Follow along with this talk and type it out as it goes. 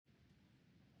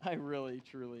I really,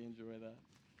 truly enjoy that.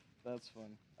 That's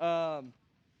fun.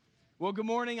 Well, good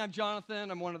morning. I'm Jonathan.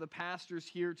 I'm one of the pastors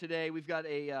here today. We've got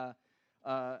a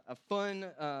fun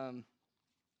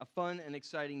and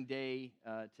exciting day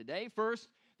today. First,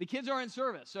 the kids are in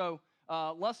service. So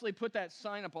Leslie put that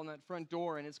sign up on that front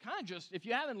door, and it's kind of just, if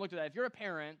you haven't looked at that, if you're a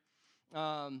parent,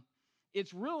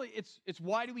 it's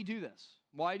why do we do this?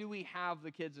 Why do we have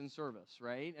the kids in service,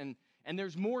 right? And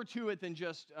there's more to it than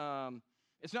just,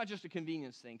 it's not just a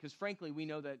convenience thing, because frankly, we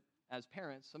know that as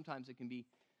parents, sometimes it can be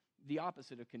the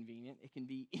opposite of convenient. It can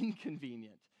be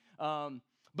inconvenient.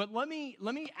 But let me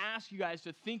ask you guys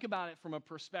to think about it from a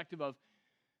perspective of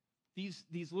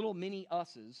these little mini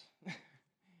us's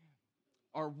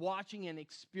are watching and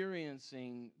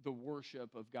experiencing the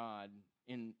worship of God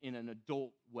in an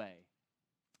adult way.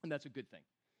 And that's a good thing.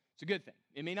 It's a good thing.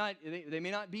 They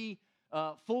may not be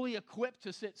fully equipped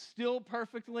to sit still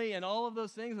perfectly and all of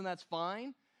those things, and that's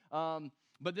fine.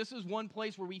 But this is one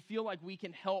place where we feel like we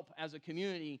can help as a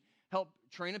community, help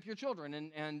train up your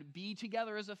children and be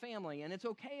together as a family. And it's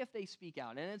okay if they speak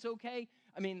out. And it's okay,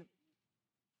 I mean,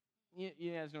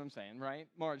 you guys know what I'm saying, right?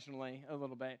 Marginally, a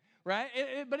little bit, right?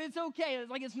 But it's okay.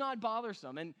 It's not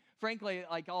bothersome. And frankly,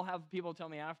 I'll have people tell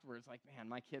me afterwards, man,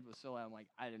 my kid was so loud. I'm like,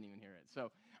 I didn't even hear it.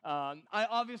 So I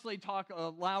obviously talk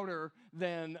louder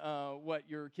than what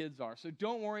your kids are. So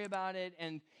don't worry about it.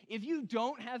 And if you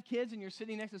don't have kids and you're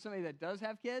sitting next to somebody that does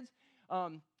have kids,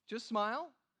 just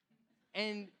smile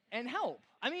and help.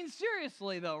 I mean,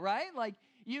 seriously though, right?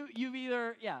 You've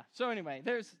either, yeah. So anyway,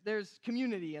 there's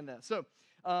community in this. So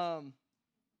awesome.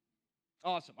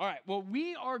 All right. Well,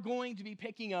 we are going to be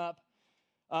picking up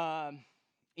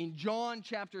in John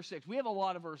chapter 6. We have a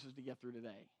lot of verses to get through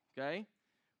today, okay?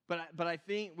 But I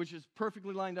think, which is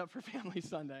perfectly lined up for Family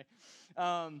Sunday.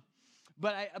 But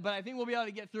I think we'll be able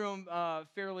to get through them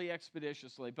fairly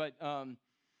expeditiously. But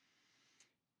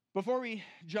before we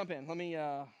jump in, let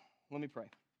me pray.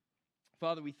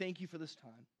 Father, we thank you for this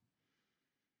time.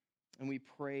 And we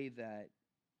pray that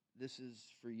this is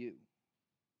for you.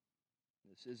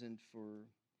 This isn't for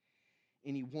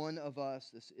any one of us.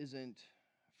 This isn't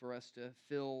for us to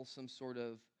fill some sort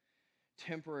of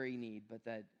temporary need, but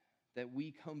that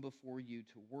we come before you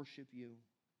to worship you,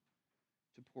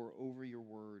 to pour over your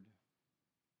word,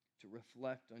 to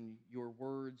reflect on your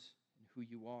words and who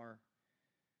you are,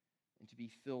 and to be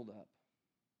filled up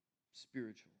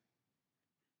spiritually.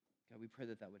 God, we pray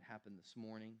that would happen this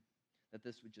morning, that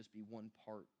this would just be one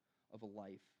part of a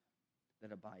life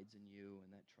that abides in you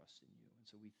and that trusts in you. And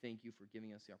so we thank you for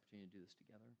giving us the opportunity to do this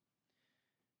together.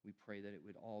 We pray that it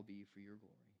would all be for your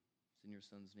glory. It's in your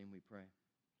Son's name we pray.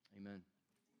 Amen.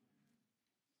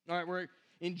 All right, we're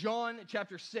in John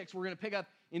chapter 6. We're going to pick up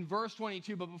in verse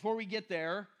 22. But before we get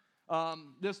there,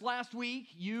 this last week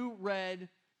you read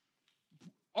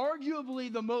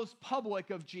arguably the most public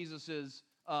of Jesus's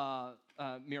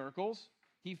miracles.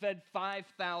 He fed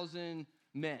 5,000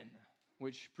 men,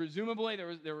 which presumably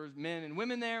there was men and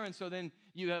women there, and so then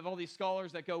you have all these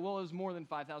scholars that go, well, it was more than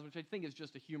 5,000, which I think is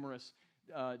just a humorous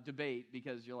debate,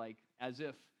 because you're like, as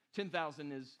if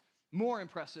 10,000 is more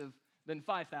impressive than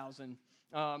 5,000.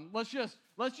 Let's just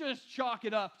chalk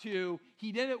it up to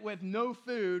he did it with no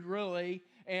food, really,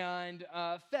 and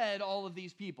fed all of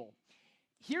these people.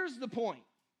 Here's the point.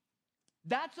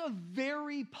 That's a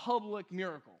very public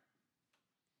miracle.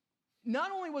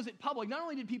 Not only was it public, not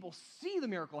only did people see the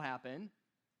miracle happen,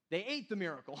 they ate the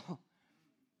miracle.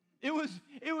 It was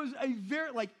a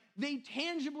very, they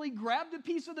tangibly grabbed a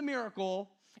piece of the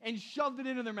miracle and shoved it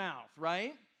into their mouth,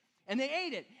 right? And they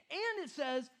ate it. And it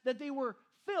says that they were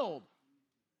filled.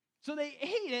 So they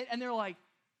ate it, and they're like,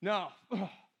 no,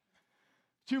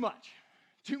 too much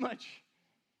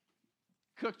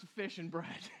cooked fish and bread,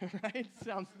 right?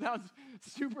 Sounds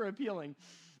super appealing.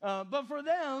 But for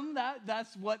them,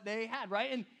 that's what they had,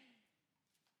 right? And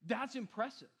that's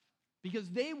impressive, because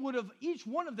they would have, each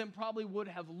one of them probably would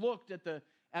have looked at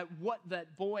what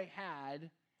that boy had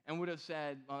and would have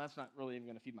said, well, that's not really even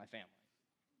going to feed my family.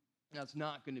 That's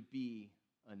not going to be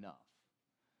enough.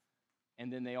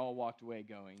 And then they all walked away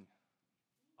going,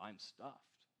 I'm stuffed.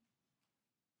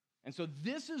 And so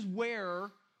this is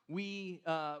where we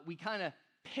kind of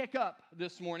pick up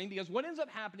this morning, because what ends up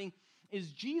happening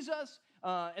is Jesus,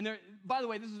 by the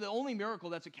way, this is the only miracle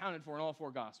that's accounted for in all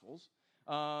four Gospels.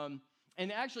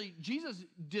 And actually, Jesus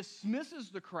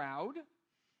dismisses the crowd.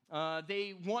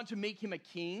 They want to make him a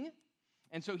king.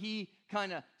 And so he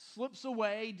kind of slips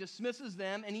away, dismisses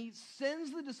them, and he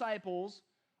sends the disciples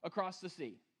across the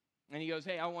sea. And he goes,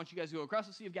 hey, I want you guys to go across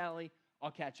the Sea of Galilee.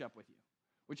 I'll catch up with you.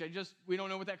 We don't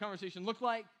know what that conversation looked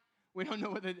like. We don't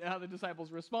know how the disciples'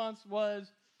 response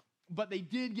was. but they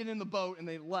did get in the boat and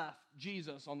they left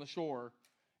Jesus on the shore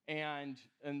and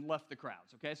left the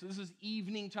crowds, okay? So this is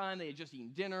evening time. They had just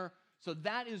eaten dinner. So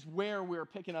that is where we're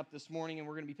picking up this morning, and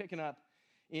we're going to be picking up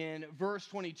in verse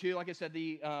 22. Like I said,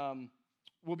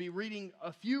 we'll be reading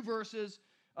a few verses.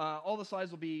 All the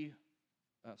slides will be,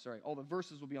 all the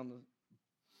verses will be on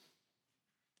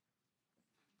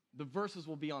the verses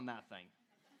will be on that thing,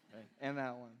 okay? And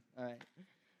that one, all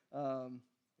right.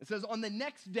 It says, on the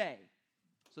next day,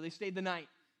 so they stayed the night,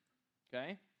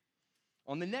 okay?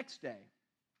 On the next day,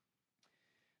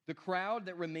 the crowd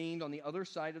that remained on the other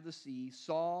side of the sea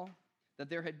saw that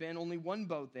there had been only one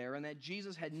boat there, and that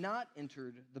Jesus had not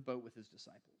entered the boat with his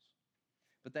disciples,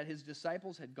 but that his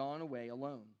disciples had gone away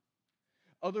alone.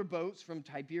 Other boats from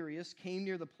Tiberias came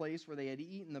near the place where they had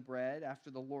eaten the bread after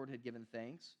the Lord had given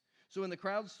thanks. So when the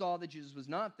crowd saw that Jesus was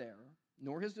not there,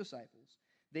 nor his disciples,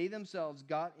 they themselves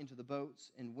got into the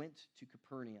boats and went to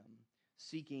Capernaum,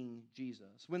 seeking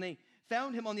Jesus. When they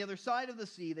found him on the other side of the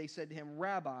sea, they said to him,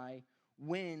 Rabbi,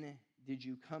 when did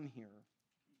you come here?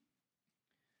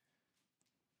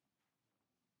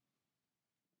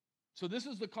 So this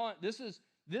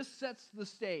sets the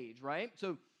stage, right?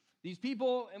 So these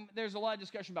people, and there's a lot of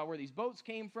discussion about where these boats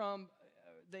came from.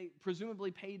 They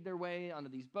presumably paid their way onto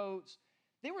these boats.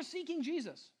 They were seeking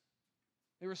Jesus.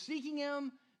 They were seeking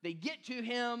him. They get to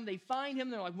him. They find him.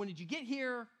 They're like, when did you get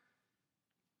here?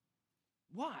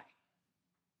 Why?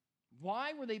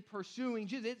 Why were they pursuing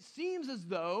Jesus? It seems as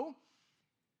though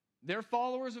they're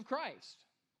followers of Christ.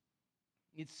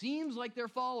 It seems like they're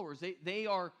followers. They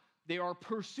are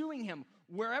pursuing him.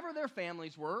 Wherever their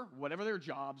families were, whatever their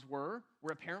jobs were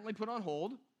apparently put on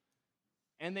hold,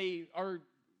 and they are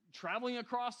traveling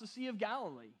across the Sea of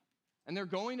Galilee, and they're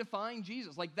going to find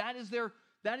Jesus. Like that is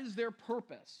their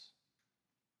purpose.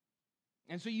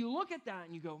 And so you look at that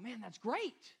and you go, man, that's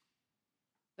great.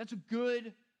 That's a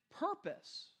good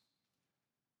purpose.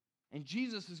 And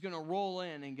Jesus is going to roll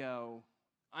in and go,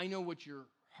 I know what your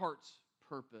heart's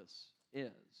purpose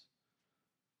is.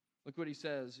 Look what he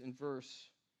says in verse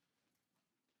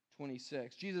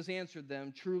 26. Jesus answered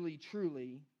them, truly,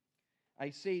 truly, I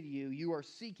say to you, you are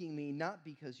seeking me not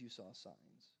because you saw signs,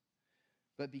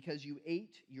 but because you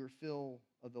ate your fill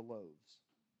of the loaves.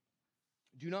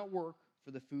 Do not work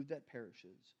for the food that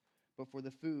perishes, but for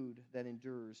the food that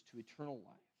endures to eternal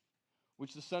life,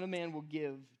 which the Son of Man will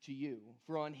give to you.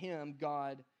 For on him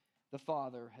God the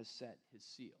Father has set his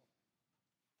seal.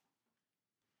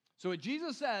 So what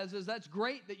Jesus says is, that's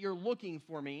great that you're looking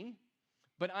for me,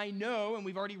 but I know, and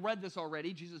we've already read this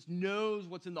already, Jesus knows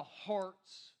what's in the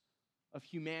hearts of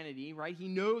humanity, right? He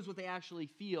knows what they actually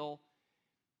feel.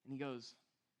 And he goes,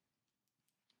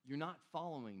 you're not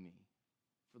following me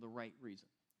for the right reason.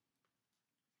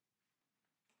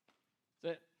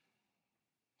 That's it.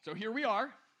 So here we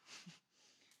are,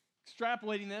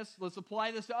 extrapolating this. Let's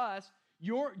apply this to us.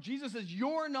 Jesus says,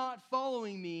 you're not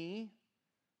following me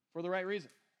for the right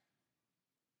reason.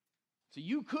 So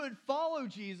you could follow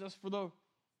Jesus for the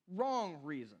wrong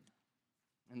reason.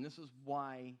 And this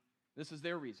is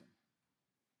their reason.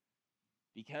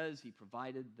 Because he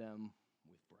provided them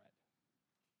with bread.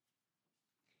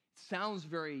 It sounds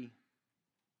very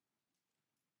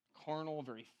carnal,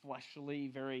 very fleshly,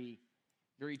 very,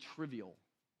 very trivial.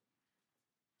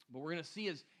 But we're going to see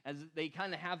as they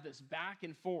kind of have this back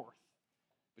and forth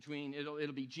between,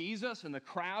 it'll be Jesus and the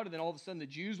crowd, and then all of a sudden the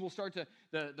Jews will start to,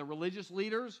 the religious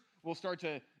leaders will start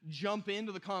to jump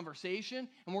into the conversation,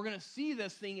 and we're going to see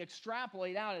this thing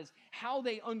extrapolate out as how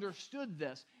they understood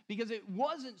this, because it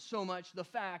wasn't so much the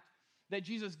fact that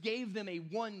Jesus gave them a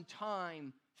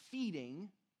one-time feeding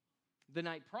the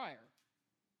night prior.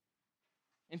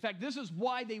 In fact, this is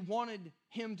why they wanted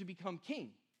him to become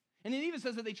king. And it even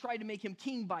says that they tried to make him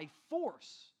king by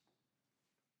force.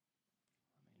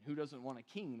 I mean, who doesn't want a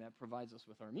king that provides us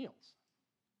with our meals?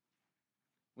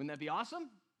 Wouldn't that be awesome?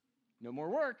 No more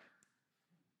work,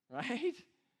 right?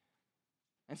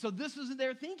 And so this is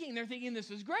their thinking. They're thinking,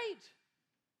 this is great.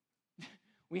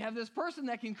 We have this person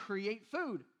that can create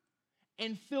food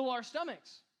and fill our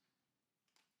stomachs.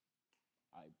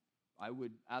 I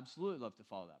would absolutely love to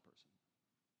follow that person.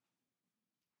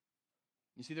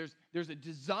 You see, there's a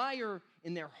desire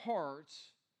in their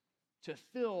hearts to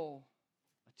fill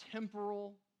a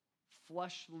temporal,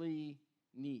 fleshly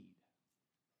need.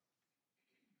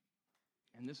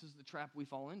 And this is the trap we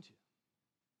fall into.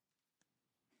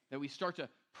 That we start to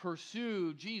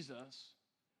pursue Jesus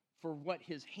for what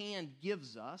his hand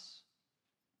gives us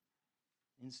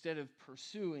instead of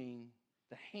pursuing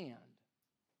the hand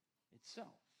itself.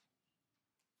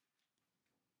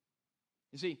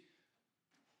 You see,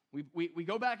 We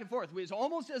go back and forth. It's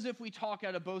almost as if we talk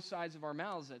out of both sides of our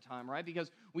mouths at time, right? Because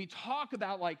we talk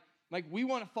about like we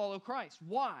want to follow Christ.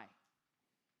 Why?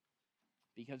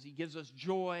 Because he gives us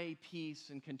joy, peace,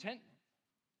 and contentment.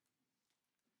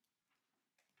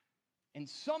 And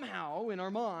somehow in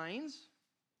our minds,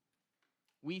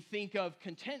 we think of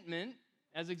contentment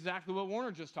as exactly what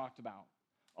Warner just talked about.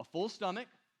 A full stomach,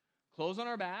 clothes on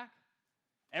our back,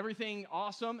 everything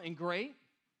awesome and great.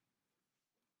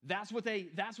 That's what they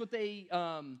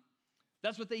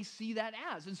see that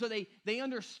as. And so they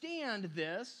understand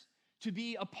this to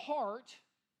be a part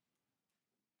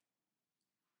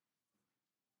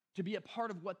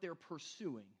of what they're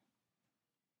pursuing.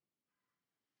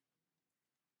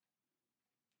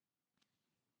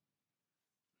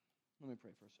 Let me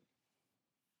pray for a second.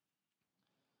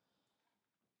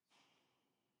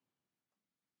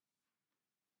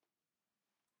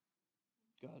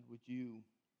 God, would you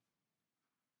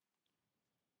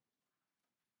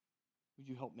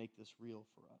help make this real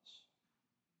for us?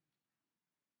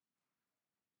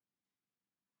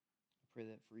 I pray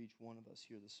that for each one of us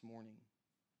here this morning,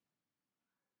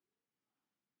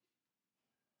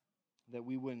 that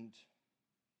we wouldn't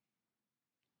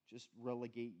just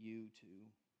relegate you to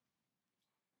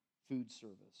food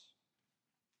service,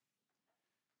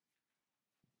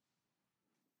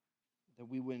 that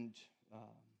we wouldn't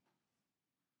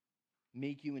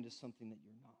make you into something that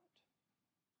you're not.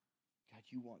 God,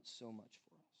 you want so much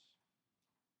for us.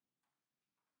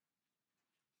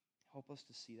 Help us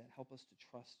to see that. Help us to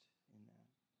trust in that.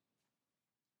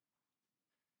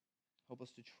 Help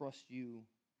us to trust you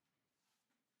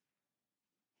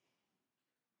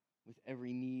with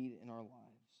every need in our lives.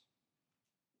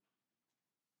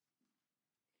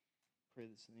 Pray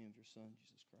this in the name of your Son,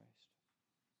 Jesus Christ.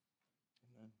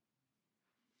 Amen.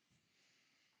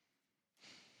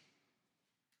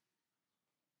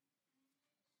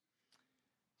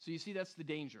 So you see, that's the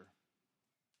danger.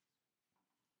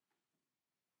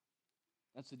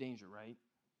 That's the danger, right?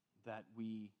 That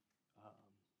we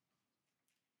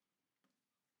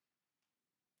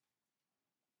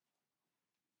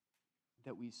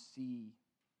see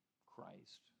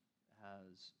Christ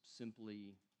as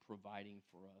simply providing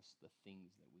for us the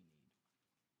things that we need,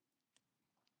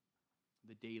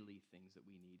 the daily things that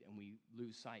we need, and we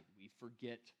lose sight. We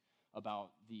forget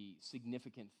about the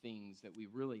significant things that we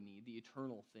really need, the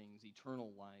eternal things,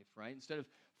 eternal life, right? Instead of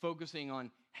focusing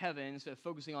on heaven, instead of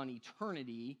focusing on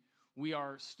eternity, we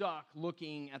are stuck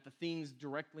looking at the things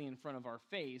directly in front of our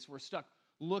face. We're stuck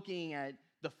looking at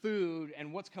the food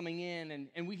and what's coming in,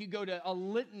 and we could go to a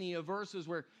litany of verses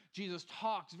where Jesus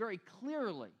talks very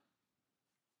clearly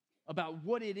about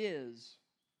what it is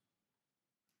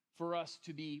for us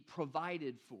to be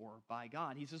provided for by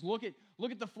God. He says, look at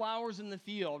the flowers in the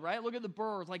field, right? Look at the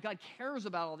birds. Like, God cares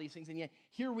about all these things, and yet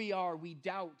here we are, we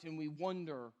doubt and we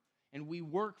wonder and we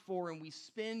work for and we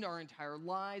spend our entire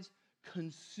lives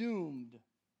consumed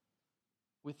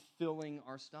with filling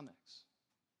our stomachs.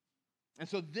 And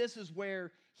so this is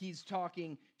where he's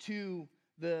talking to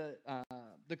the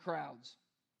crowds.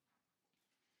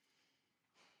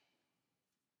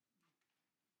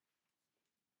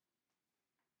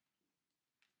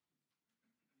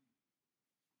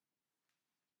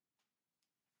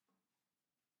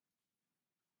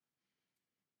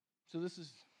 So this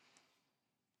is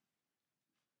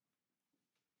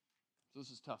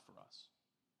tough for us.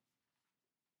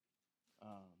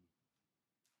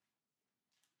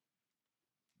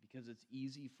 Because it's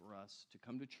easy for us to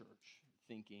come to church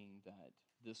thinking that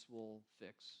this will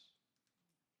fix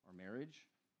our marriage,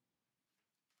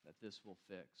 that this will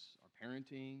fix our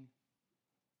parenting,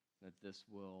 that this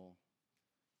will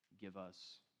give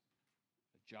us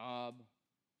a job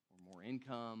or more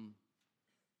income,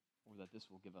 or that this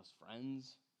will give us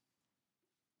friends.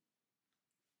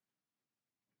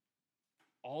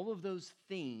 All of those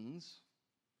things,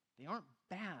 they aren't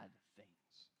bad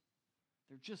things.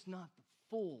 They're just not the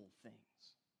full things.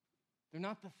 They're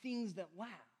not the things that last.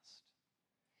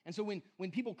 And so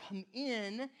when people come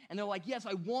in and they're like, yes,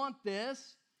 I want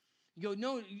this, you go,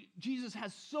 no, Jesus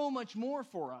has so much more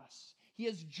for us. He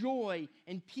has joy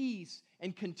and peace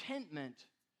and contentment.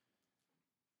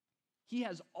 He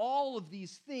has all of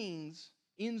these things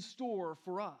in store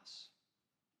for us.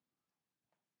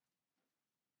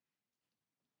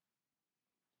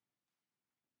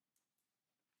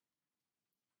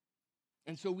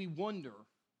 And so we wonder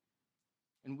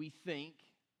and we think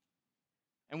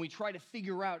and we try to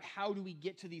figure out how do we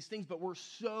get to these things, but we're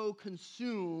so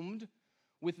consumed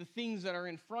with the things that are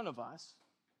in front of us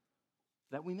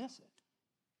that we miss it.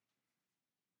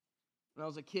 When I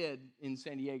was a kid in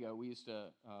San Diego, we used to,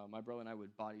 my brother and I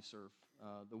would body surf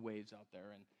the waves out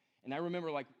there. And I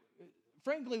remember, like,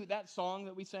 frankly, that song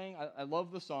that we sang, I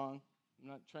love the song. I'm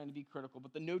not trying to be critical,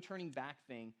 but the no turning back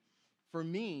thing, for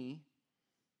me,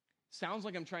 sounds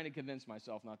like I'm trying to convince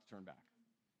myself not to turn back.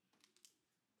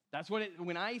 That's what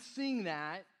when I sing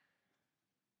that,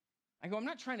 I go, I'm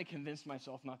not trying to convince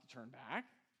myself not to turn back.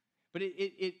 But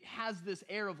it has this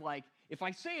air of like, if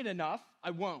I say it enough,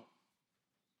 I won't.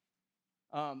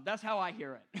 That's how I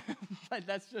hear it.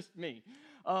 That's just me.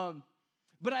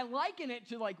 But I liken it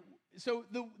to like, so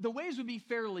the waves would be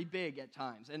fairly big at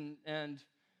times. And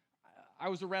I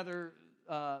was a rather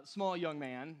small young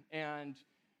man, and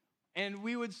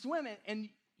we would swim it, and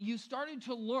you started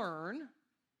to learn,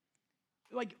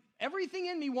 like everything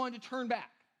in me wanted to turn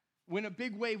back. When a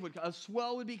big wave a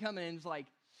swell would be coming in, it's like,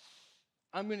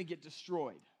 I'm going to get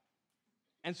destroyed.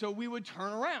 And so we would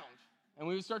turn around, and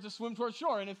we would start to swim towards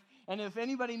shore. And if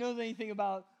anybody knows anything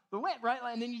about the wind, right?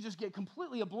 And then you just get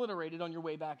completely obliterated on your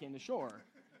way back into shore.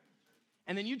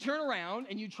 And then you turn around,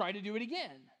 and you try to do it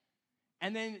again.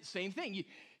 And then same thing.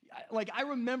 I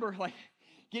remember, like,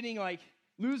 getting, like,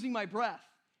 losing my breath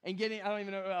and getting, I don't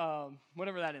even know,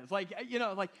 whatever that is. Like,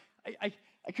 I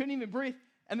couldn't even breathe.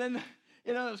 And then,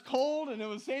 it was cold, and it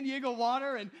was San Diego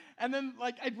water, and then,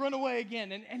 like, I'd run away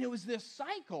again. And it was this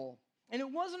cycle. And it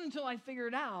wasn't until I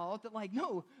figured out that, like,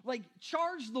 no, like,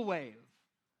 charge the wave.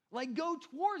 Like, go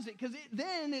towards it, because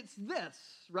then it's this,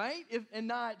 right? And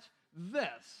not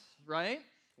this, right?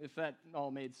 If that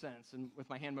all made sense, and with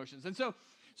my hand motions. And so,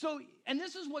 and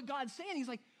this is what God's saying. He's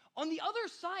like, on the other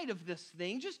side of this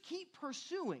thing, just keep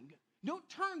pursuing. Don't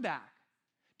turn back.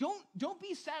 Don't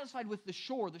be satisfied with the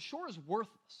shore. The shore is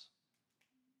worthless.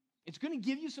 It's going to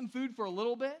give you some food for a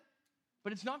little bit,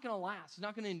 but it's not going to last. It's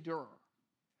not going to endure.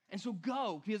 And so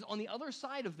go, because on the other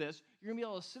side of this, you're going to be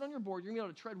able to sit on your board, you're going to be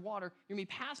able to tread water, you're going to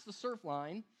be past the surf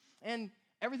line, and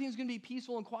everything's going to be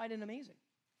peaceful and quiet and amazing.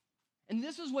 And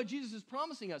this is what Jesus is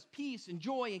promising us, peace and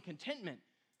joy and contentment.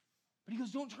 But he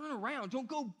goes, don't turn around. Don't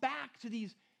go back to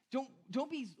these, don't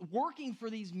be working for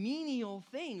these menial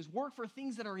things. Work for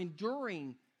things that are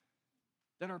enduring,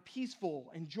 that are peaceful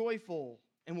and joyful,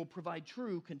 and will provide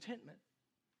true contentment.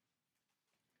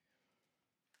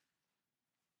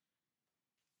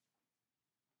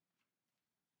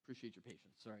 Appreciate your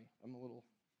patience. Sorry, I'm a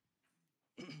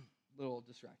little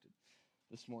distracted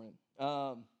this morning.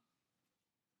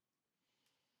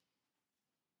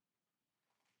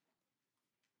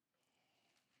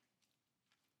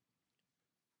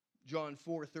 John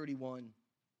 4:31.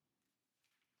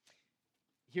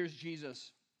 Here's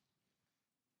Jesus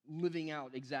living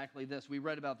out exactly this. We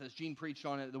read about this. Gene preached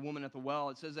on it, the woman at the well.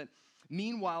 It says that,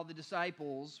 meanwhile, the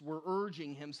disciples were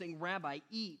urging him, saying, Rabbi,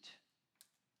 eat.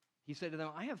 He said to them,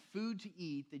 I have food to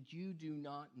eat that you do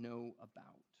not know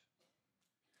about.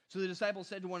 So the disciples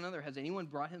said to one another, has anyone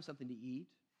brought him something to eat?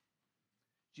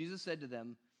 Jesus said to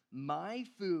them, my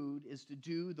food is to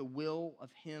do the will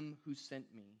of him who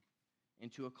sent me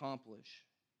and to accomplish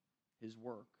his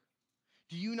work.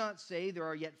 Do you not say there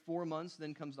are yet 4 months,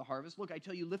 then comes the harvest? Look, I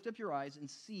tell you, lift up your eyes and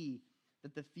see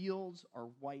that the fields are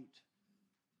white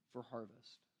for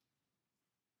harvest.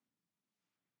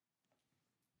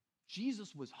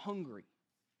 Jesus was hungry.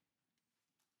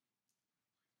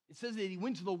 It says that he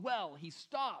went to the well, he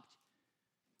stopped.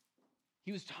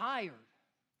 He was tired.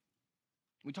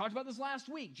 We talked about this last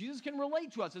week. Jesus can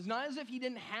relate to us. It's not as if he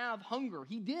didn't have hunger.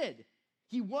 He did.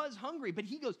 He was hungry, but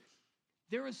he goes,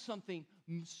 there is something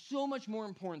so much more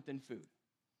important than food.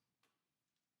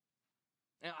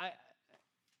 And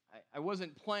I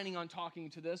wasn't planning on talking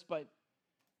to this, but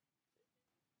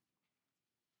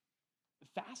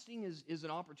fasting is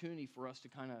an opportunity for us to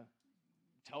kind of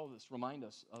remind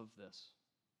us of this.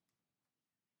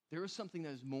 There is something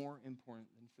that is more important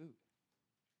than food.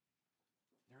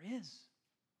 There is.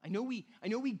 I know we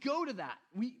go to that.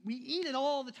 We eat it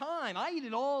all the time. I eat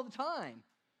it all the time.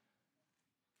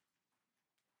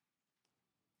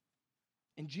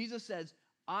 And Jesus says,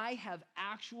 I have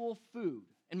actual food.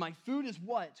 And my food is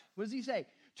what? What does he say?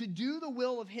 To do the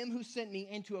will of him who sent me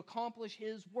and to accomplish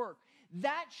his work.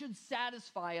 That should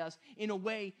satisfy us in a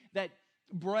way that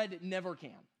bread never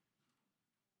can.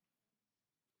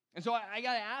 And so I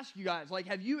got to ask you guys, like,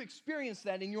 have you experienced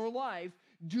that in your life,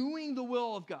 doing the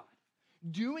will of God,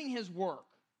 doing his work,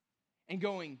 and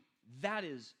going, that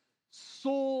is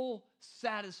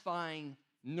soul-satisfying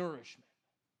nourishment?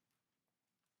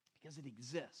 Because it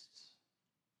exists.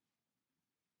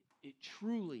 It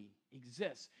truly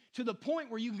exists. To the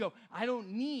point where you can go, I don't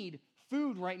need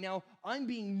food right now. I'm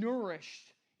being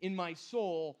nourished in my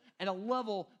soul at a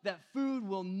level that food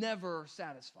will never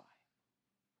satisfy.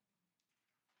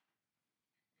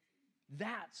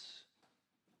 That's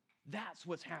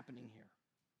what's happening here.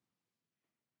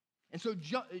 And so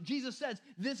Jesus says,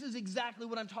 this is exactly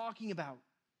what I'm talking about.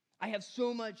 I have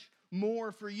so much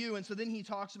more for you. And so then he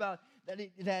talks about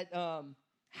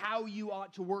how you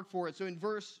ought to work for it. So in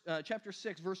chapter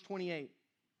 6, verse 28, it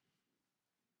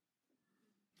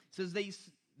says,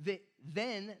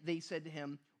 then they said to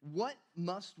him, what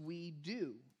must we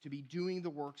do to be doing the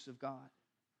works of God?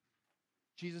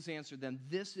 Jesus answered them,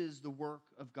 this is the work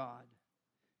of God,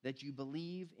 that you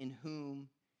believe in whom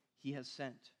he has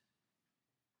sent.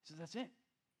 He says, that's it.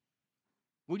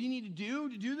 What do you need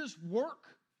to do this work?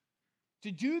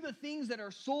 To do the things that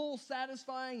are soul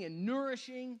satisfying and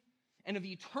nourishing and of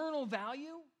eternal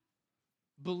value?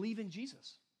 Believe in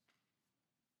Jesus.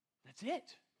 That's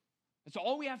it. That's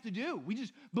all we have to do. We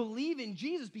just believe in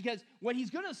Jesus, because what he's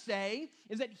going to say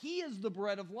is that he is the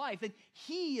bread of life, that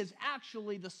he is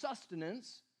actually the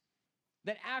sustenance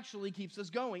that actually keeps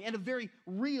us going at a very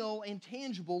real and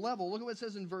tangible level. Look at what it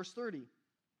says in verse 30.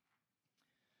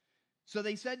 So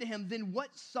they said to him, then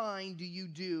what sign do you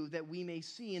do that we may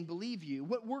see and believe you?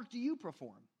 What work do you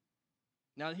perform?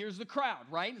 Now here's the crowd,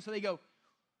 right? And so they go,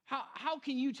 how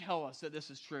can you tell us that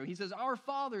this is true? He says, our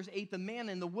fathers ate the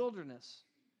manna in the wilderness.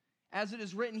 As it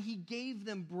is written, he gave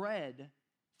them bread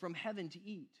from heaven to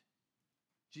eat.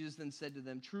 Jesus then said to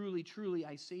them, truly, truly,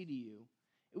 I say to you,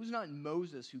 it was not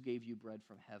Moses who gave you bread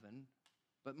from heaven,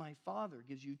 but my Father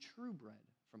gives you true bread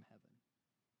from heaven.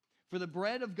 For the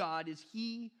bread of God is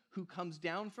he who comes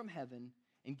down from heaven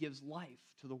and gives life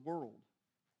to the world.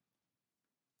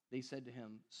 They said to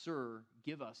him, sir,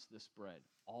 give us this bread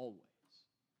always.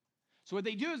 So what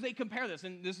they do is they compare this,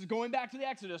 and this is going back to the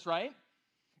Exodus, right?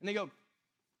 And they go,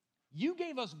 you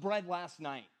gave us bread last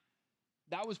night.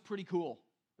 That was pretty cool.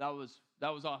 That was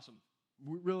awesome.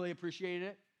 We really appreciated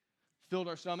it. Filled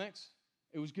our stomachs.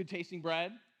 It was good tasting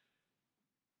bread.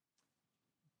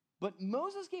 But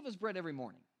Moses gave us bread every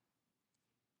morning.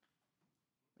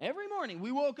 Every morning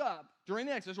we woke up during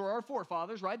the Exodus, or our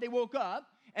forefathers, right? They woke up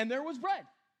and there was bread.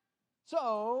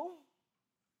 So,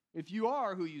 if you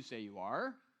are who you say you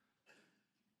are,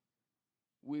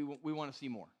 we want to see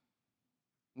more.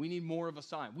 We need more of a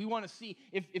sign. We want to see,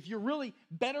 if you're really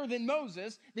better than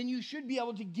Moses, then you should be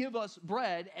able to give us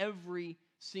bread every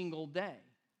single day.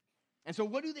 And so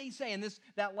what do they say? And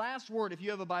that last word, if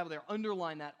you have a Bible there,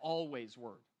 underline that always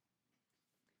word.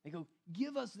 They go,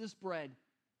 give us this bread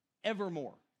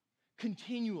evermore,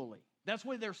 continually. That's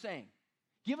what they're saying.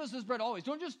 Give us this bread always.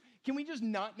 Can we just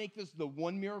not make this the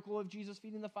one miracle of Jesus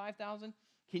feeding the 5,000?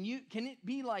 Can it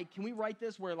be like, can we write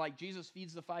this where like Jesus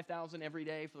feeds the 5,000 every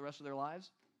day for the rest of their lives?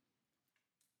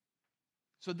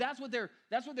 So that's what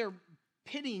they're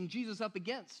pitting Jesus up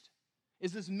against,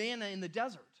 is this manna in the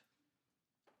desert.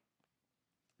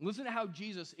 Listen to how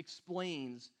Jesus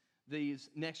explains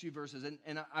these next few verses.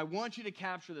 And I want you to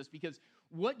capture this, because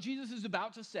what Jesus is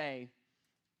about to say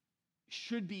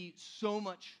should be so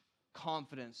much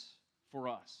confidence for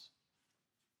us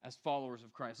as followers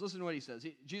of Christ. Listen to what he says.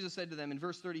 Jesus said to them in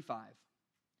verse 35,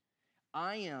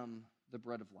 I am the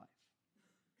bread of life.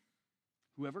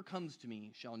 Whoever comes to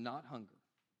me shall not hunger,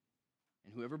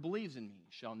 and whoever believes in me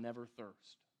shall never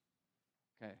thirst.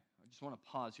 Okay, I just want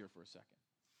to pause here for a second.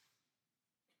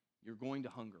 You're going to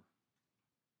hunger,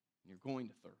 and you're going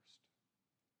to thirst.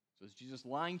 So is Jesus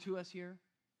lying to us here?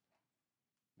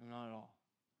 No, not at all.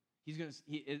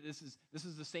 This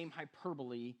is the same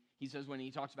hyperbole he says when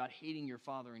he talks about hating your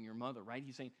father and your mother, right?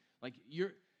 He's saying, like,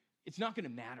 it's not going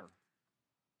to matter.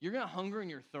 You're going to hunger and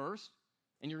you're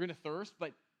going to thirst,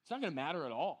 but it's not going to matter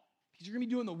at all, because you're going to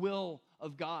be doing the will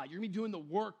of God. You're going to be doing the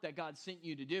work that God sent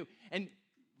you to do. And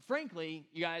frankly,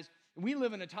 you guys, we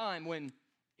live in a time when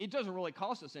it doesn't really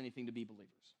cost us anything to be believers.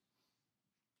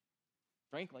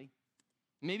 Frankly.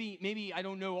 Maybe I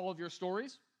don't know all of your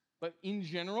stories, but in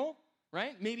general,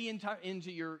 right? Maybe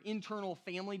into your internal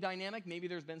family dynamic, maybe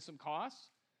there's been some costs.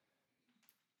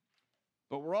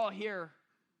 But we're all here,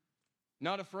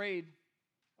 not afraid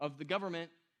of the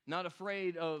government, not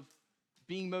afraid of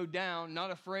being mowed down, not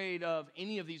afraid of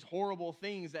any of these horrible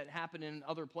things that happen in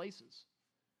other places.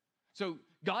 So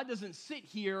God doesn't sit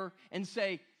here and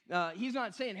say, he's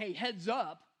not saying, hey, heads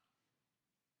up,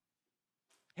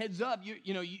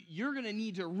 you're going to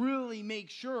need to really make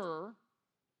sure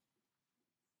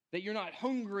that you're not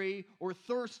hungry or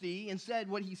thirsty. Instead,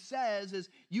 what he says is,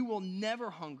 you will never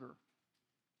hunger.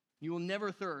 You will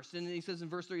never thirst. And then he says in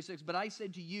verse 36, but I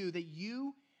said to you that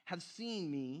you have seen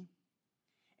me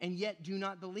and yet do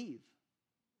not believe.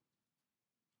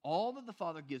 All that the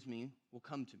Father gives me will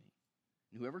come to me.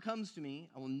 And whoever comes to me,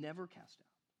 I will never cast out.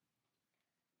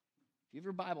 If you have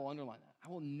your Bible, underline that.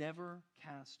 I will never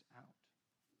cast out.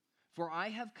 For I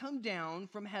have come down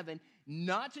from heaven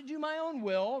not to do my own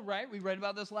will, right? We read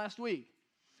about this last week.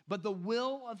 but the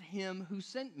will of him who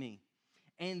sent me.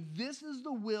 And this is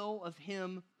the will of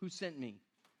him who sent me,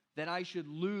 that I should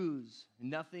lose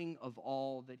nothing of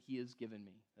all that he has given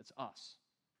me. That's us.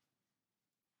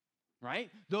 Right?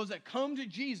 Those that come to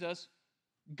Jesus,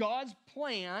 God's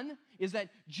plan is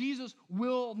that Jesus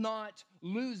will not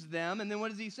lose them. And then what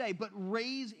does he say? But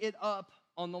raise it up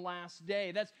on the last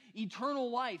day. That's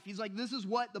eternal life. He's like, this is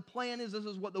what the plan is. This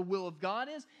is what the will of God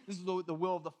is. This is the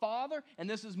will of the Father. And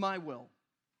this is my will.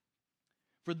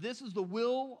 For this is the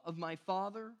will of my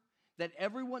Father, that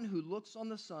everyone who looks on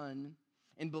the Son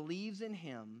and believes in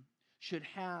him should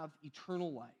have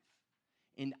eternal life.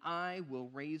 And I will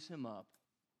raise him up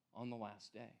on the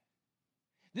last day.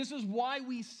 This is why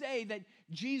we say that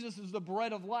Jesus is the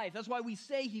bread of life. That's why we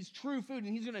say he's true food,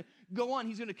 and he's going to go on.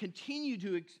 He's going to continue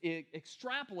to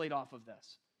extrapolate off of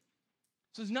this.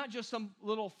 So it's not just some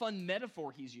little fun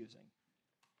metaphor he's using.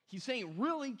 He's saying,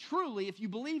 really, truly, if you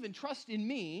believe and trust in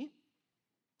me,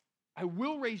 I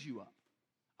will raise you up.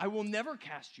 I will never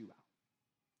cast you out.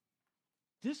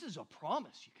 This is a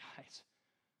promise, you guys.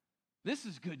 This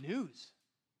is good news.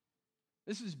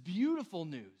 This is beautiful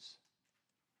news.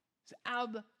 It's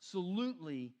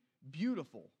absolutely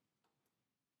beautiful.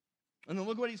 And then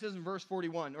look what he says in verse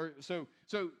 41. So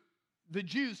the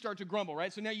Jews start to grumble,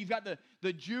 right? So now you've got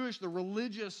the Jewish, the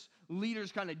religious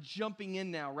leaders kind of jumping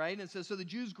in now, right? And it says, so the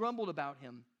Jews grumbled about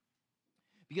him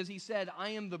because he said, I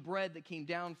am the bread that came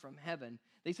down from heaven.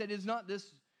 They said, is not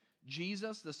this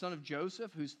Jesus, the son of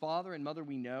Joseph, whose father and mother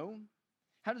we know?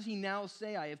 How does he now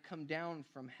say, I have come down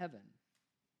from heaven?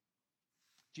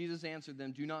 Jesus answered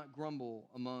them, do not grumble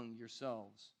among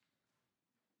yourselves.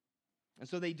 And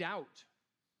so they doubt.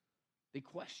 They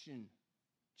question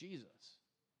Jesus.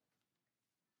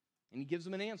 And he gives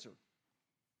them an answer.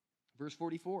 Verse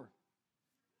 44.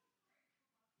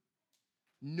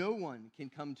 No one can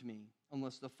come to me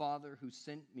unless the Father who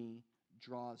sent me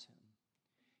draws him.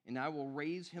 And I will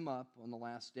raise him up on the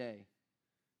last day.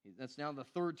 That's now the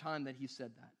third time that he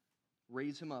said that.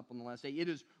 Raise him up on the last day. It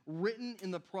is written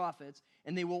in the prophets,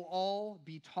 and they will all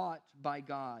be taught by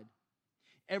God.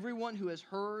 Everyone who has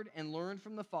heard and learned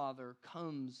from the Father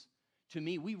comes to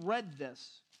me. We read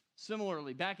this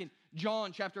similarly back in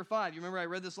John chapter 5. You remember I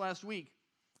read this last week.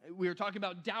 We were talking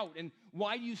about doubt and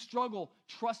why do you struggle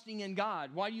trusting in God?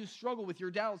 Why do you struggle with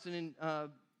your doubts? And in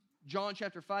John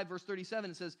chapter 5, verse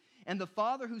 37, it says, and the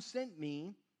Father who sent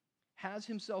me has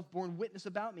himself borne witness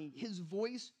about me. His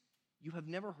voice you have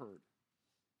never heard.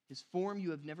 His form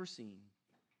you have never seen,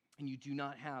 and you do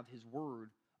not have his word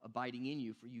abiding in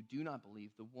you, for you do not believe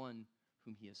the one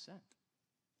whom he has sent.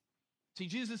 See,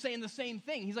 Jesus is saying the same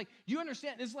thing. He's like, do you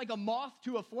understand? This is like a moth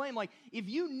to a flame. Like, if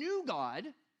you knew God,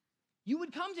 you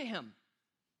would come to him.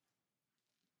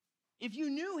 If you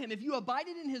knew him, if you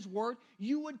abided in his word,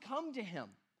 you would come to him.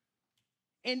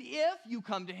 And if you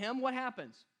come to him, what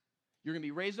happens? You're going to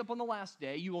be raised up on the last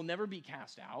day. You will never be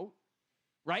cast out.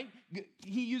 Right?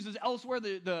 He uses elsewhere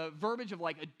the verbiage of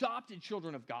like adopted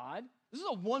children of God. This is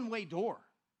a one-way door.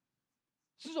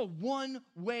 This is a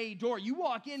one-way door. You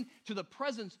walk into the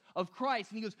presence of Christ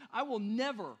and he goes, I will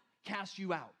never cast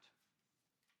you out.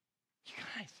 You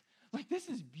guys, like this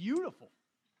is beautiful.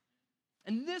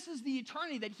 And this is the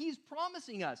eternity that he's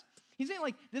promising us. He's saying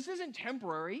like, this isn't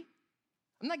temporary.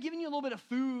 I'm not giving you a little bit of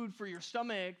food for your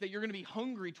stomach that you're going to be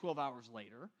hungry 12 hours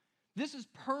later. This is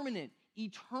permanent,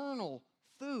 eternal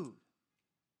food.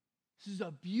 This is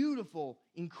a beautiful,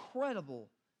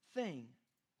 incredible thing.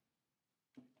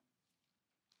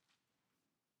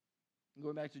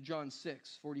 Going back to John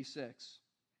 6:46.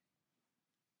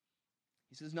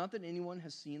 He says, not that anyone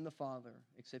has seen the Father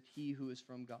except he who is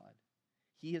from God.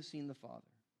 He has seen the Father.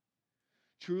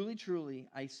 Truly, truly,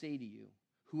 I say to you,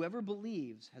 whoever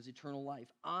believes has eternal life.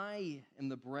 I am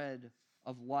the bread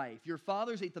of life. Your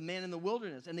fathers ate the manna in the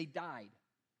wilderness, and they died.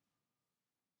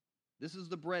 This is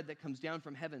the bread that comes down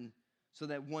from heaven so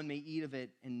that one may eat of it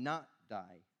and not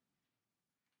die.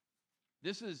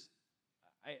 This is,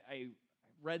 I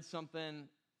read something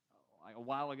a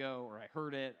while ago, or I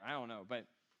heard it, I don't know,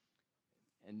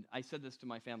 and I said this to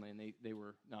my family, and they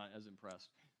were not as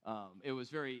impressed. It was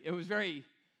very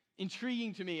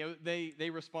intriguing to me. They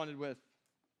responded with,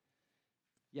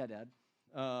 yeah, Dad.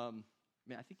 I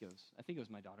think it was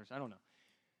my daughters. I don't know.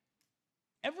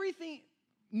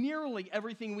 Nearly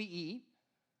everything we eat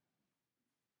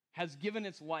has given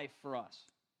its life for us.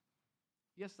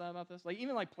 You guys thought about this? Like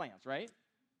even like plants, right?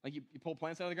 Like you pull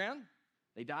plants out of the ground,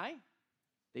 they die.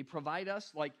 They provide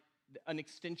us like an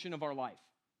extension of our life.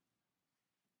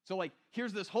 So like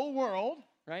here's this whole world,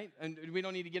 right? And we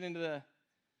don't need to get into the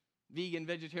vegan,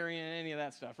 vegetarian, and any of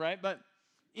that stuff, right? But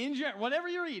in general, whatever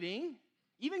you're eating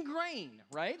even grain,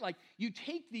 right? Like you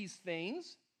take these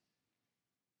things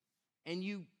and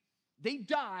they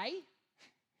die,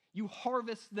 you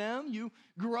harvest them, you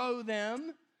grow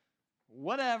them,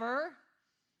 whatever,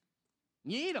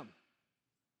 you eat them.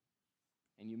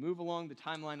 And you move along the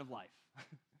timeline of life.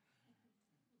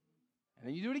 And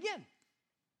then you do it again.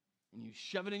 And you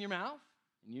shove it in your mouth,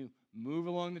 and you move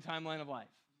along the timeline of life.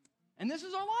 And this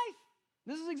is our life.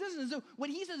 This is existence. So what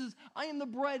he says is, I am the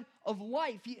bread of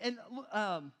life.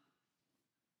 I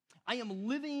am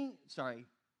living,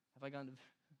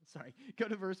 go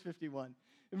to verse 51.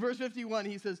 In verse 51,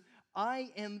 he says, I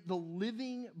am the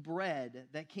living bread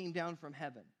that came down from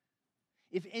heaven.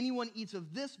 If anyone eats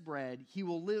of this bread, he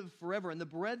will live forever. And the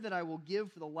bread that I will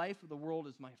give for the life of the world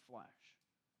is my flesh.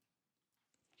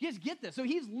 You guys get this? So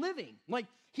he's living. Like,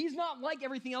 he's not like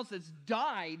everything else that's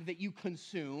died that you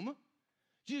consume.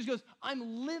 Jesus goes,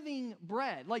 I'm living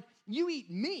bread. Like, you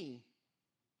eat me,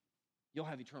 you'll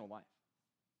have eternal life.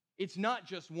 It's not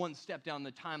just one step down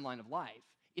the timeline of life.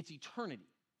 It's eternity.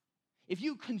 If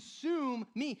you consume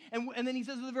me, and then he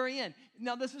says at the very end,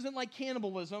 now this isn't like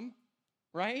cannibalism,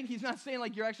 right? He's not saying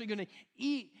like you're actually going to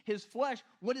eat his flesh.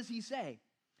 What does he say?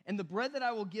 And the bread that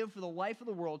I will give for the life of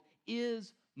the world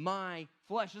is my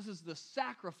flesh. This is the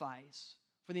sacrifice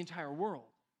for the entire world.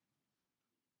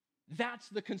 That's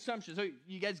the consumption. So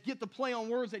you guys get the play on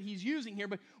words that he's using here,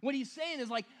 but what he's saying is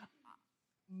like,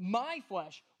 my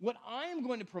flesh, what I'm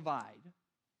going to provide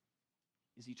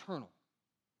is eternal.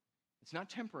 It's not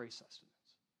temporary sustenance.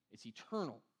 It's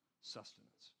eternal sustenance.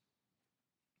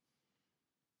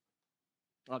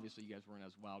 Obviously, you guys weren't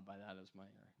as wowed by that as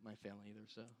my family either,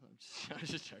 so I was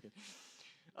just checking.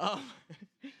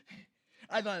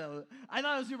 I thought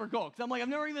it was super cool, because I'm like, I've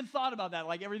never even thought about that.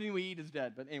 Like, everything we eat is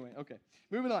dead. But anyway, okay.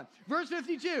 Moving on. Verse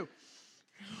 52.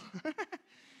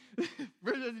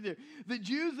 Verse 52. The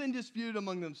Jews then disputed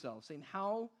among themselves, saying,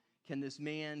 how can this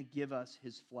man give us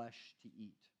his flesh to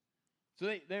eat?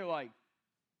 So they're like,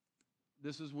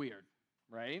 this is weird,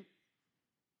 right?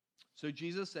 So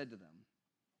Jesus said to them,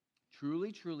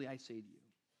 truly, truly, I say to you,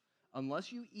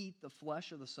 unless you eat the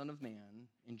flesh of the Son of Man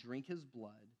and drink his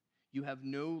blood, you have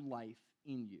no life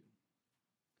in you.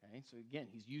 Okay, so again,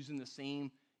 he's using the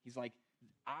same, he's like,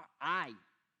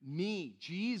 me,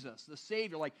 Jesus, the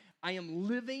Savior, like, I am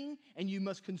living and you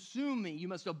must consume me, you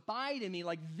must abide in me,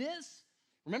 like this.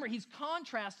 Remember, he's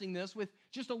contrasting this with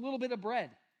just a little bit of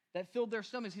bread that filled their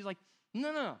stomachs. He's like,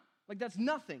 no, like that's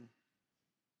nothing.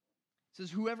 It says,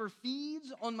 whoever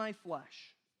feeds on my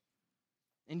flesh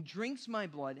and drinks my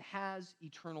blood has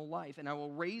eternal life, and I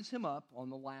will raise him up on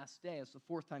the last day. That's the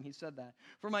fourth time he said that.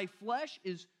 For my flesh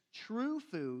is true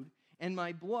food, and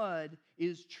my blood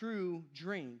is true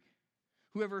drink.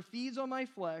 Whoever feeds on my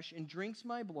flesh and drinks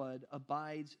my blood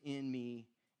abides in me,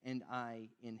 and I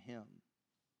in him.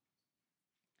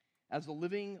 As the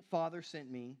living Father sent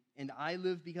me, and I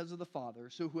live because of the Father,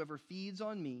 so whoever feeds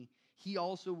on me, he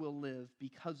also will live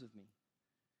because of me.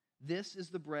 This is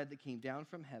the bread that came down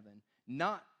from heaven,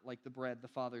 not like the bread the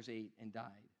fathers ate and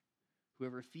died.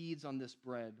 Whoever feeds on this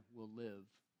bread will live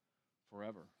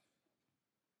forever.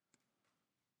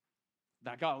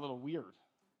 That got a little weird.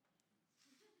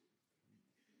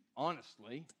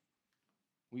 Honestly,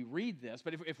 we read this,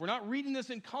 but if we're not reading this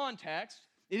in context,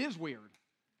 it is weird.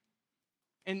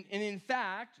 And in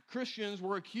fact, Christians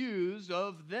were accused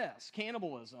of this,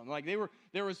 cannibalism. Like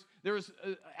there was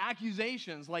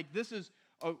accusations like this is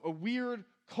a weird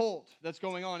cult that's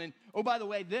going on. And oh, by the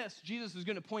way, Jesus is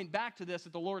going to point back to this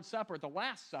at the Lord's Supper, at the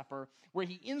Last Supper, where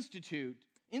he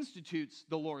institutes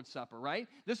the Lord's Supper, right?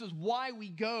 This is why we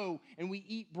go and we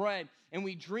eat bread and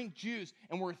we drink juice,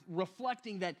 and we're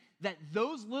reflecting that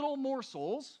those little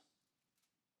morsels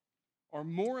are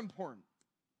more important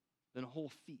than a whole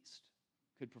feast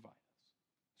could provide us.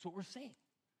 That's what we're saying.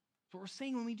 That's what we're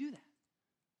saying when we do that.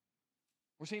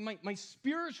 We're saying my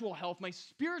spiritual health, my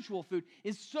spiritual food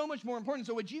is so much more important.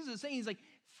 So what Jesus is saying, he's like,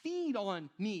 feed on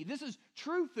me. This is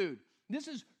true food. This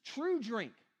is true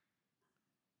drink.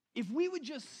 If we would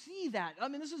just see that, I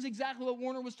mean, this is exactly what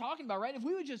Warner was talking about, right? If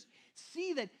we would just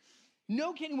see that,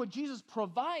 no kidding, what Jesus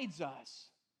provides us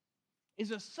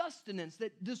is a sustenance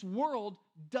that this world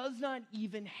does not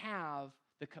even have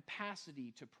the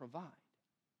capacity to provide.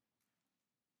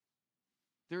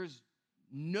 There's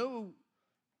no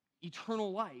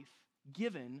eternal life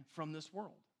given from this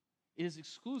world. It is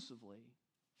exclusively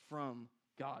from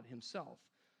God himself.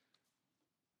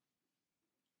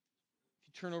 If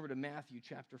you turn over to Matthew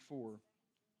chapter 4,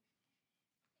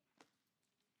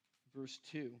 verse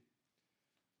 2.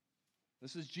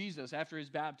 This is Jesus after his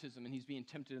baptism, and he's being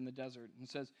tempted in the desert. And it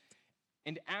says,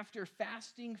 and after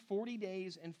fasting 40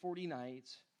 days and 40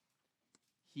 nights,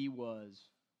 he was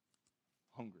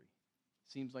hungry.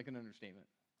 Seems like an understatement.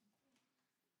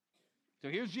 So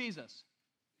here's Jesus,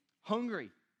 hungry,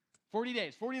 40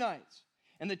 days, 40 nights.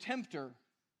 And the tempter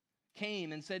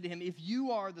came and said to him, "If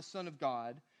you are the Son of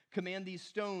God, command these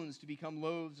stones to become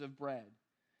loaves of bread."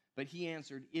 But he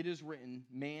answered, "It is written,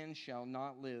 man shall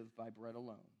not live by bread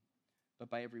alone, but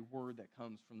by every word that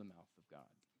comes from the mouth of God."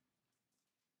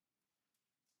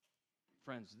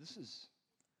 Friends, this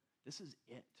is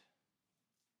it.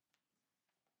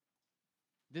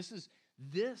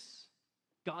 This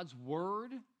God's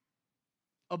word,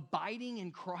 abiding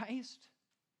in Christ,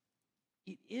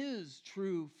 it is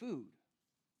true food.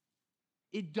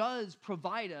 It does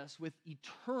provide us with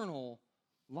eternal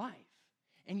life.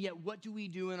 And yet, what do we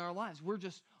do in our lives? We're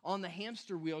just on the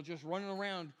hamster wheel, just running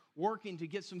around, working to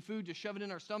get some food to shove it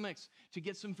in our stomachs,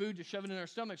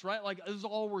 right? Like, this is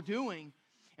all we're doing.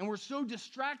 And we're so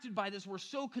distracted by this. We're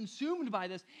so consumed by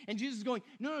this. And Jesus is going,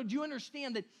 no, do you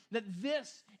understand that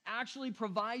this actually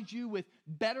provides you with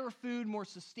better food, more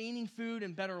sustaining food,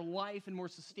 and better life and more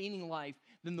sustaining life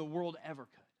than the world ever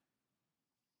could?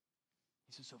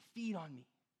 He says, so feed on me.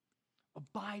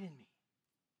 Abide in me.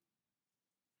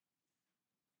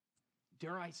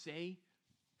 Dare I say,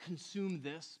 consume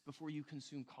this before you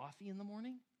consume coffee in the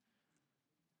morning?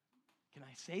 Can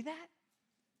I say that?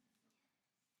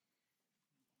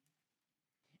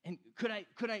 And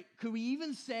could we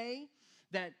even say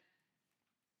that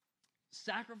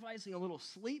sacrificing a little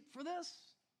sleep for this is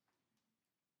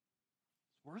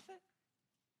worth it?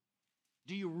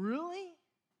 Do you really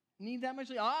need that much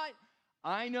sleep?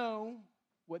 I know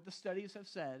what the studies have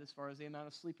said as far as the amount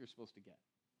of sleep you're supposed to get.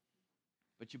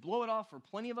 But you blow it off for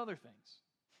plenty of other things.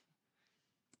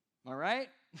 All right?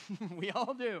 We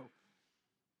all do.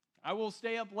 I will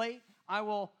stay up late. I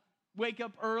will wake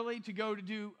up early to go to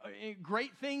do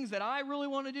great things that I really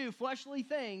want to do, fleshly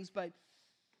things, but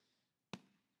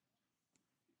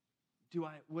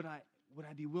would I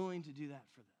be willing to do that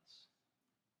for this?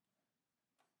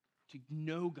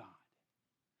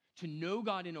 To know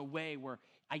God in a way where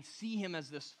I see him as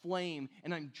this flame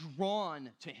and I'm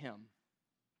drawn to him.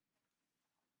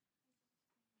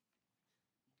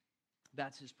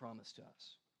 That's his promise to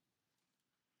us.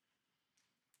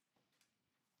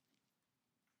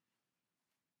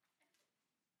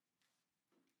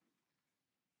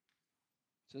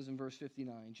 It says in verse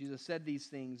 59, Jesus said these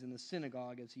things in the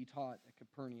synagogue as he taught at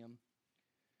Capernaum.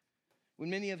 When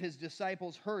many of his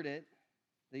disciples heard it,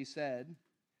 they said,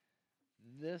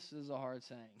 "This is a hard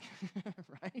saying,"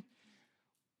 right?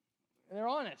 And they're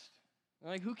honest.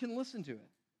 They're like, who can listen to it?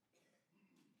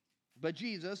 But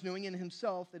Jesus, knowing in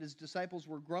himself that his disciples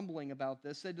were grumbling about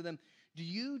this, said to them, "Do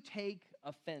you take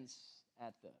offense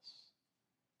at this?"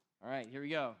 All right, here we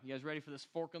go. You guys ready for this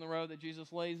fork in the road that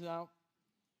Jesus lays out?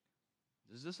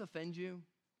 Does this offend you?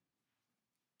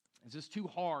 Is this too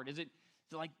hard? Is it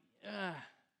like,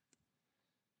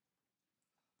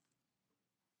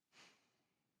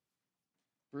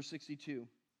 Verse 62.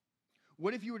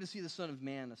 What if you were to see the Son of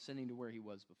Man ascending to where he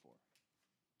was before?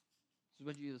 This is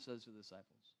what Jesus says to the disciples.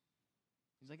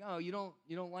 He's like, oh, you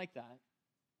don't like that.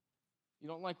 You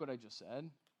don't like what I just said.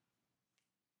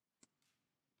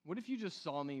 What if you just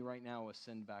saw me right now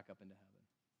ascend back up into heaven?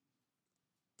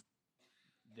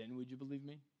 Then would you believe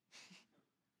me?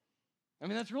 I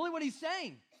mean, that's really what he's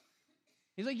saying.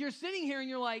 He's like, you're sitting here and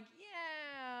you're like,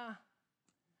 yeah.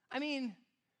 I mean,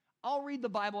 I'll read the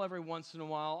Bible every once in a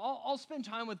while. I'll spend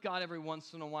time with God every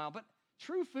once in a while. But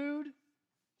true food,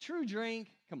 true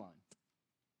drink, come on.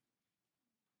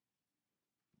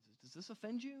 Does this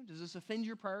offend you? Does this offend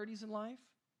your priorities in life?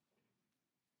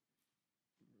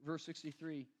 Verse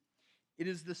 63, it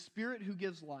is the Spirit who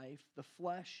gives life. The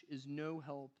flesh is no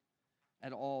help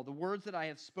at all. The words that I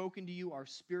have spoken to you are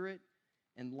spirit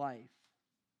and life.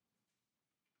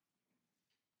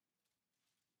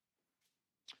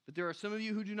 But there are some of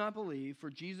you who do not believe, for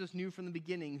Jesus knew from the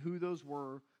beginning who those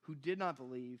were who did not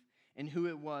believe and who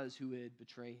it was who would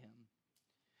betray him.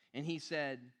 And he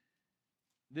said,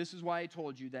 this is why I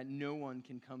told you that no one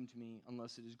can come to me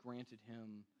unless it is granted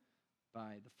him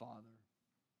by the Father.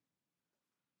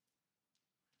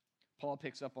 Paul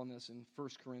picks up on this in 1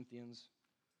 Corinthians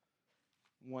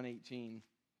 1:18.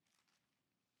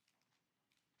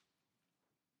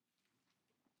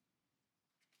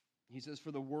 He says,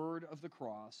 for the word of the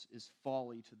cross is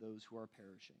folly to those who are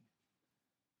perishing,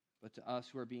 but to us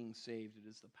who are being saved, it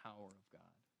is the power of God.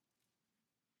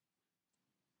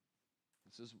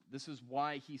 This is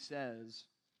why he says,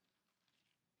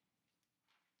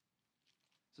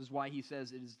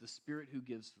 it is the Spirit who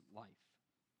gives life.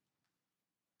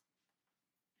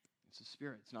 It's the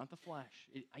Spirit. It's not the flesh.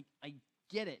 I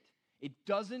get it. It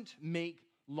doesn't make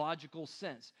logical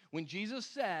sense. When Jesus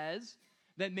says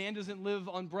that man doesn't live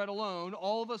on bread alone,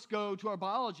 all of us go to our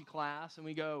biology class and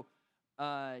we go,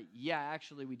 yeah,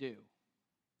 actually we do.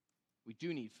 We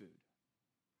do need food.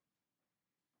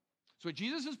 So what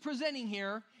Jesus is presenting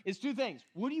here is two things.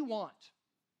 What do you want?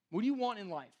 What do you want in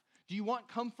life? Do you want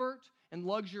comfort and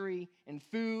luxury and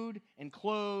food and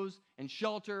clothes and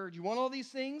shelter? Do you want all these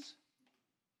things?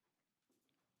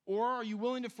 Or are you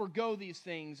willing to forego these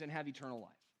things and have eternal life?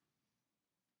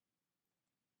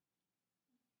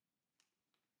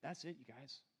 That's it, you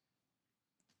guys.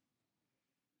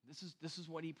 This is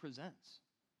what he presents.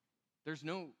 There's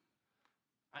no,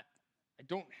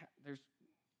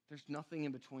 there's nothing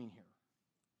in between here.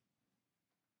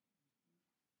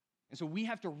 And so we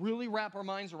have to really wrap our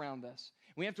minds around this.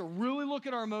 We have to really look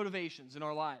at our motivations in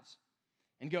our lives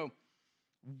and go,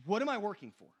 what am I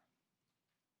working for?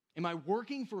 Am I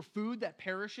working for food that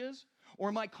perishes? Or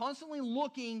am I constantly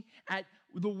looking at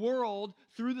the world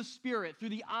through the Spirit, through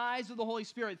the eyes of the Holy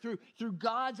Spirit, through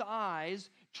God's eyes,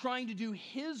 trying to do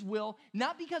His will,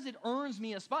 not because it earns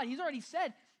me a spot. He's already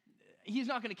said He's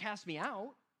not going to cast me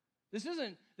out. This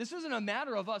isn't a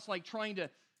matter of us like trying to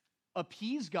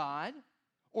appease God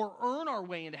or earn our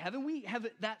way into heaven. We have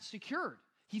that secured.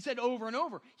 He said over and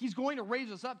over, He's going to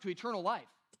raise us up to eternal life.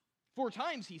 4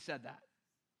 times He said that.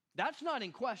 That's not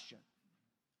in question.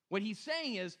 What He's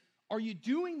saying is, are you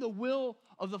doing the will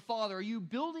of the Father? Are you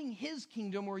building His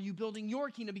kingdom or are you building your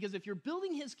kingdom? Because if you're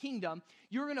building His kingdom,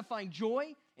 you're going to find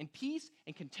joy and peace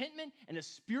and contentment and a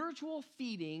spiritual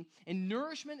feeding and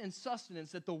nourishment and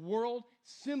sustenance that the world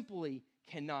simply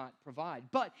cannot provide.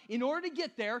 But in order to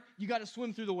get there, you got to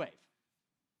swim through the wave.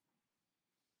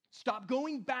 Stop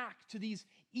going back to these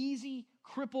easy,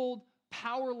 crippled,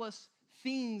 powerless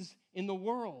things in the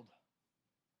world.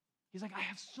 He's like, I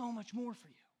have so much more for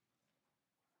you.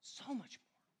 So much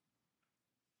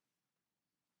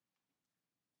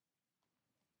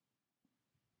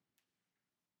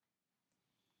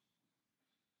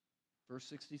more. Verse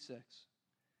 66.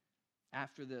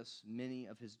 After this, many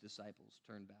of His disciples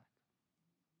turned back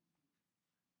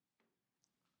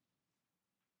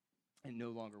and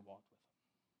no longer walked with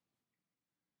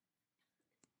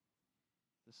Him.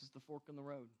 This is the fork in the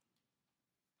road.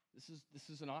 This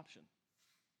is an option.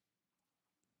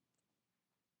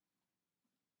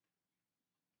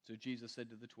 So Jesus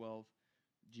said to the 12,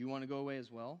 do you want to go away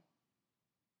as well?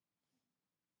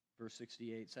 Verse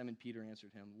 68, Simon Peter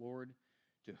answered Him, Lord,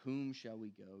 to whom shall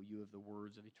we go? You have the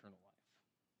words of eternal life.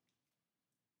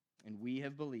 And we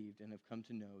have believed and have come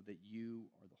to know that you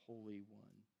are the Holy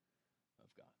One of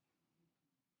God.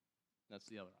 That's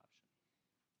the other option.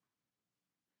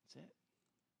 That's it.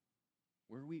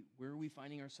 Where are we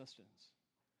finding our sustenance?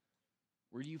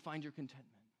 Where do you find your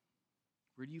contentment?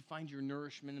 Where do you find your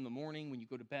nourishment in the morning when you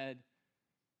go to bed?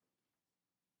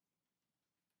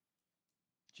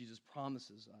 Jesus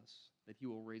promises us that He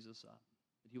will raise us up,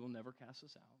 that He will never cast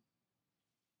us out.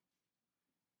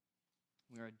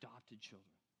 We are adopted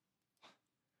children.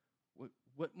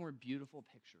 What more beautiful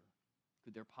picture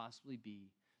could there possibly be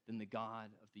than the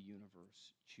God of the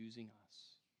universe choosing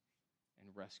us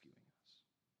and rescuing us?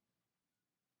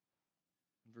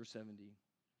 In verse 70,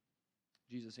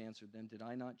 Jesus answered them, did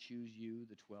I not choose you,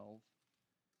 the 12?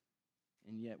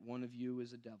 And yet one of you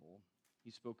is a devil.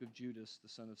 He spoke of Judas, the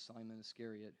son of Simon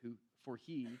Iscariot, for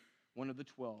he, one of the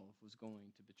 12, was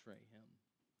going to betray Him.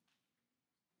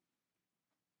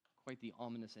 Quite the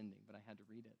ominous ending, but I had to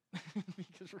read it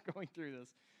because we're going through this.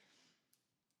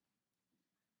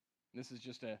 This is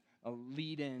just a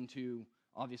lead-in to,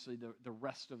 obviously, the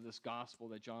rest of this gospel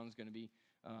that John's going to be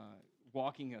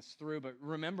walking us through. But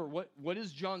remember, what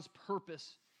is John's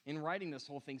purpose in writing this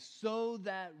whole thing? So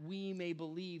that we may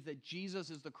believe that Jesus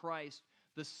is the Christ,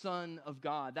 the Son of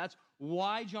God. That's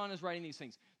why John is writing these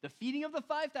things. The feeding of the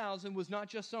 5,000 was not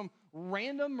just some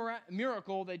random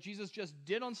miracle that Jesus just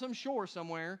did on some shore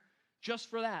somewhere just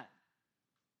for that.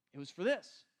 It was for this.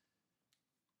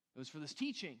 It was for this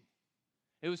teaching.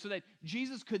 It was so that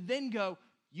Jesus could then go,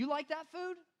 you like that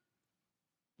food?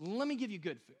 Let me give you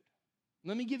good food.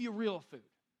 Let me give you real food.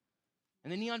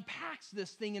 And then He unpacks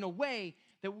this thing in a way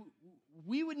that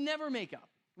we would never make up.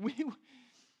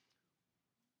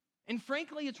 And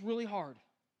frankly, it's really hard.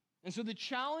 And so the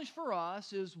challenge for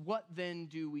us is, what then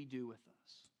do we do with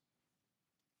us?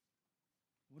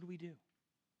 What do we do?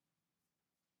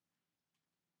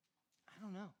 I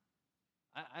don't know.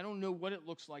 I don't know what it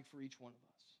looks like for each one of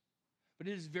us. But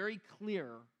it is very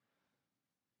clear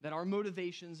that our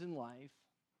motivations in life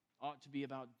ought to be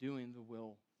about doing the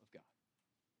will of God,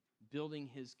 building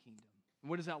His kingdom. And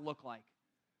what does that look like?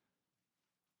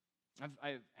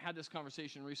 I've had this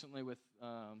conversation recently with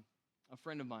a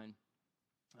friend of mine,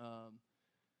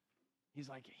 He's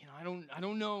like, I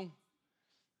don't know.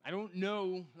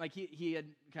 Like he had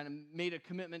kind of made a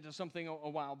commitment to something a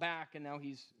while back, and now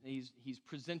he's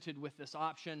presented with this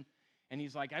option, and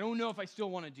he's like, I don't know if I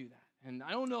still want to do that, and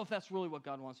I don't know if that's really what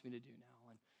God wants me to do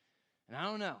now, and I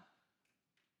don't know.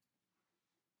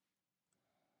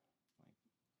 Like,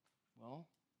 well,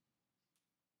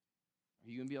 are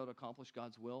you going to be able to accomplish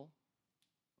God's will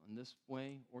in this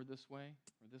way or this way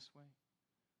or this way?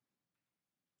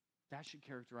 That should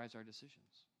characterize our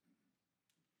decisions.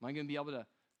 Am I going to be able to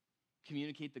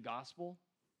communicate the gospel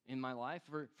in my life?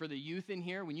 For the youth in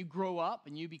here, when you grow up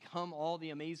and you become all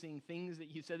the amazing things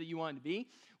that you said that you wanted to be,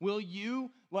 will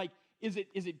you, is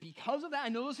it because of that? I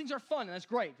know those things are fun, and that's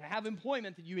great. To have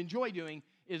employment that you enjoy doing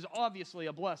is obviously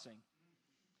a blessing.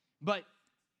 But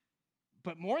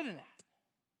more than that,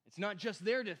 it's not just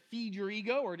there to feed your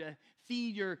ego or to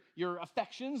feed your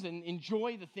affections and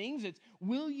enjoy the things. It's,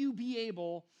 will you be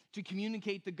able to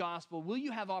communicate the gospel? Will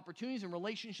you have opportunities and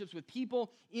relationships with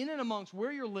people in and amongst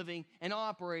where you're living and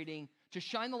operating to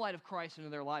shine the light of Christ into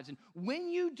their lives? And when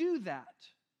you do that,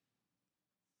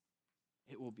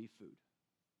 it will be food.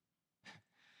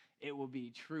 It will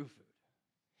be true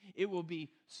food. It will be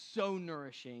so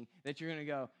nourishing that you're going to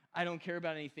go, I don't care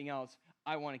about anything else.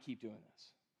 I want to keep doing this.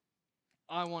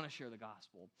 I want to share the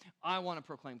gospel. I want to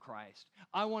proclaim Christ.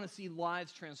 I want to see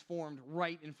lives transformed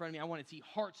right in front of me. I want to see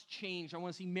hearts changed. I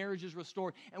want to see marriages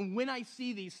restored. And when I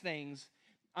see these things,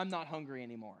 I'm not hungry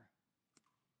anymore,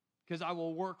 because I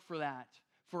will work for that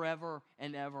forever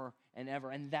and ever and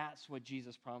ever. And that's what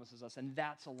Jesus promises us. And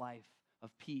that's a life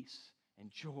of peace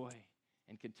and joy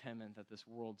and contentment that this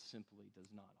world simply does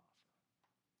not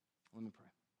offer. Let me pray.